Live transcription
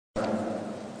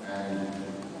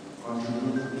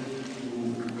contribute to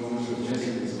promote success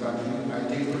in this country. I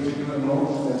take particular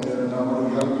note that there are a number of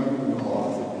young people in the hall,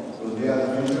 so they are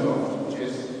the future of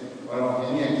chess or of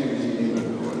any activity in the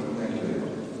world. Thank you very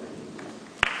much.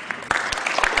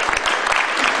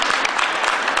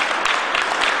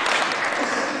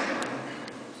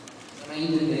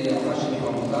 Înainte de a face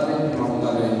prima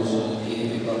mutare o să fie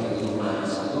efectuată de domnul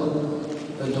Organizator,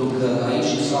 pentru că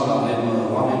aici în sală avem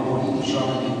oameni politici,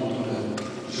 oameni de cultură,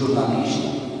 jurnaliști.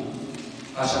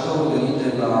 Așadar, o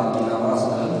gândire la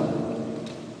dumneavoastră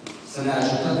să ne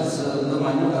ajutați să dăm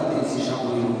mai multă atenție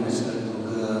șahului românesc, pentru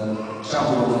că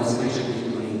șahul românesc trece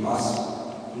printr-un impas,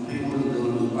 în primul rând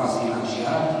un impas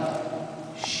financiar,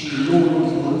 și nu în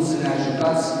ultimul rând să ne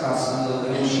ajutați ca să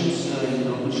reușim să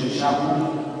introducem șahul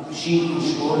și în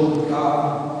școli ca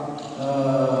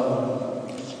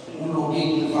un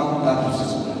obiect facultativ, să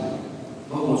spunem.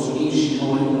 Vă mulțumim și vă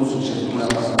urez mult succes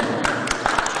dumneavoastră.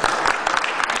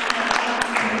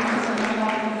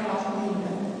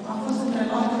 Am fost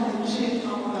întrebată de ce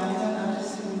am organizat acest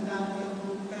simultan pentru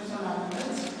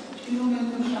personalități și nu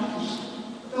pentru șahiști.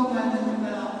 Tocmai pentru că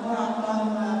la ora actuală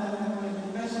noi avem nevoie de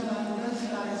personalități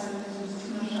care să ne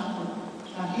susțină șahul.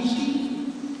 Șahiștii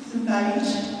sunt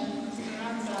aici,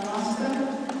 speranța noastră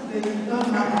de viitor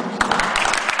la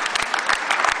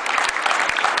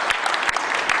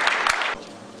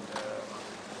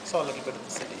Saw a little bit of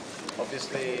the city.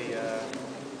 Obviously,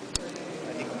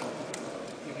 I think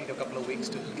you need a couple of weeks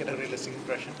to get a realistic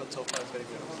impression, but so far it's very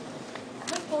beautiful.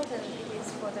 How important it is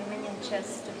for the Romanian chess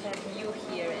to have you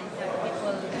here and have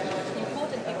people,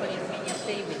 important people in Romania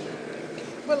play with you?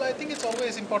 Well, I think it's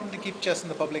always important to keep chess in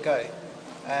the public eye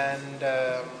and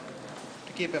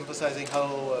to keep emphasizing how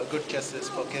good chess is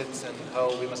for kids and how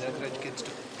we must encourage kids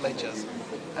to play chess.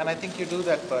 And I think you do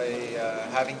that by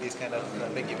having these kind of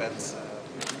big events.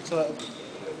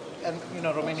 And you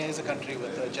know, Romania is a country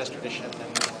with a chess tradition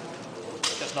and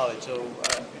chess knowledge, so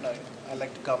I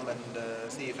like to come and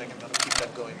see if I can keep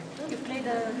that going. You played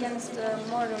against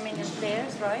more Romanian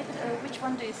players, right? Which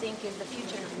one do you think is the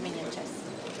future of Romanian chess?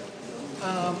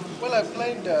 Well, I've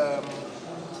played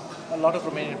a lot of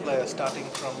Romanian players starting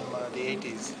from the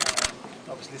 80s.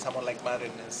 Obviously, someone like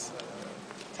Marin is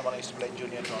someone I used to play in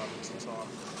junior tournaments and so on.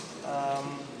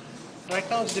 Right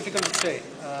now, it's difficult to say.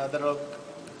 There are,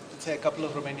 say, a couple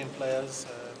of Romanian players,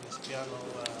 Piano,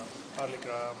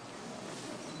 Polihroniade,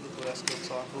 and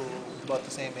so on, who about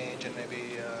the same age and maybe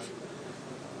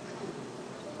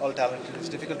all talented. It's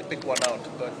difficult to pick one out,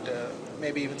 but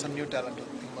maybe even some new talent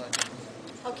will emerge.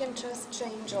 How can chess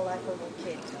change the life of a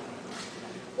kid?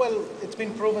 Well, it's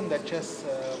been proven that chess,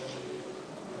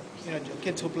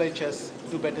 kids who play chess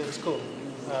do better in school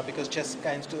because chess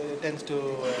tends to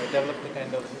develop the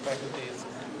kind of faculties,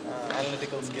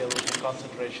 analytical skills, and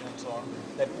concentration, and so on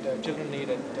that children need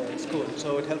at school.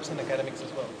 So it helps in academics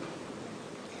as well.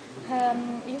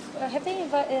 Have they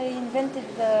invented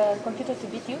the computer to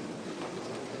beat you?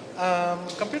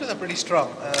 Computers are pretty strong.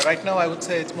 Right now, I would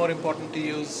say it's more important to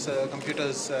use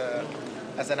computers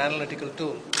as an analytical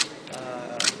tool.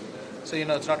 So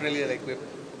it's not really like we're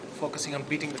focusing on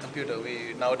beating the computer.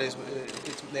 Nowadays,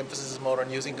 the emphasis is more on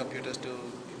using computers to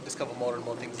discover more and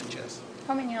more things in chess.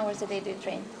 How many hours a day do you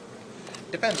train?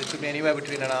 Depends. It could be anywhere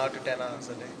between an hour to 10 hours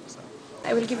a day. So.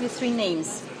 I will give you 3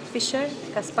 names: Fischer,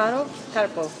 Kasparov,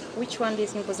 Karpov. Which one do you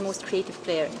think was the most creative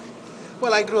player?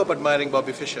 Well, I grew up admiring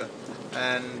Bobby Fischer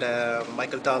and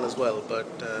Michael Tal as well, but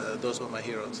those were my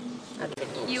heroes.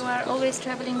 You are always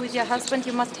traveling with your husband.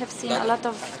 You must have seen a lot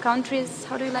of countries.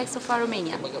 How do you like so far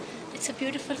Romania? It's a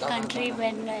beautiful country.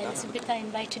 When Elisabeta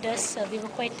invited us, we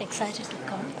were quite excited to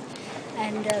come.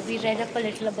 And we read up a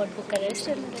little about Bucharest,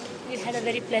 and we had a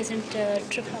very pleasant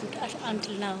trip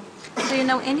until now. Do you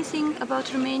know anything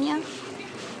about Romania?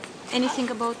 Anything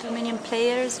about Romanian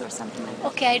players or something like that?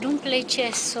 Okay, I don't play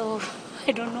chess, so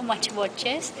I don't know much about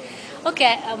chess.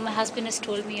 Okay, my husband has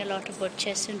told me a lot about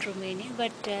chess in Romania,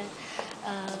 but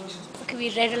okay, we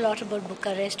read a lot about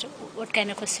Bucharest, what kind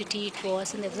of a city it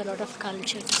was, and there was a lot of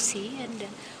culture to see. And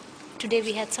today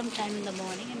we had some time in the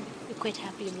morning, and we're quite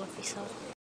happy with what we saw.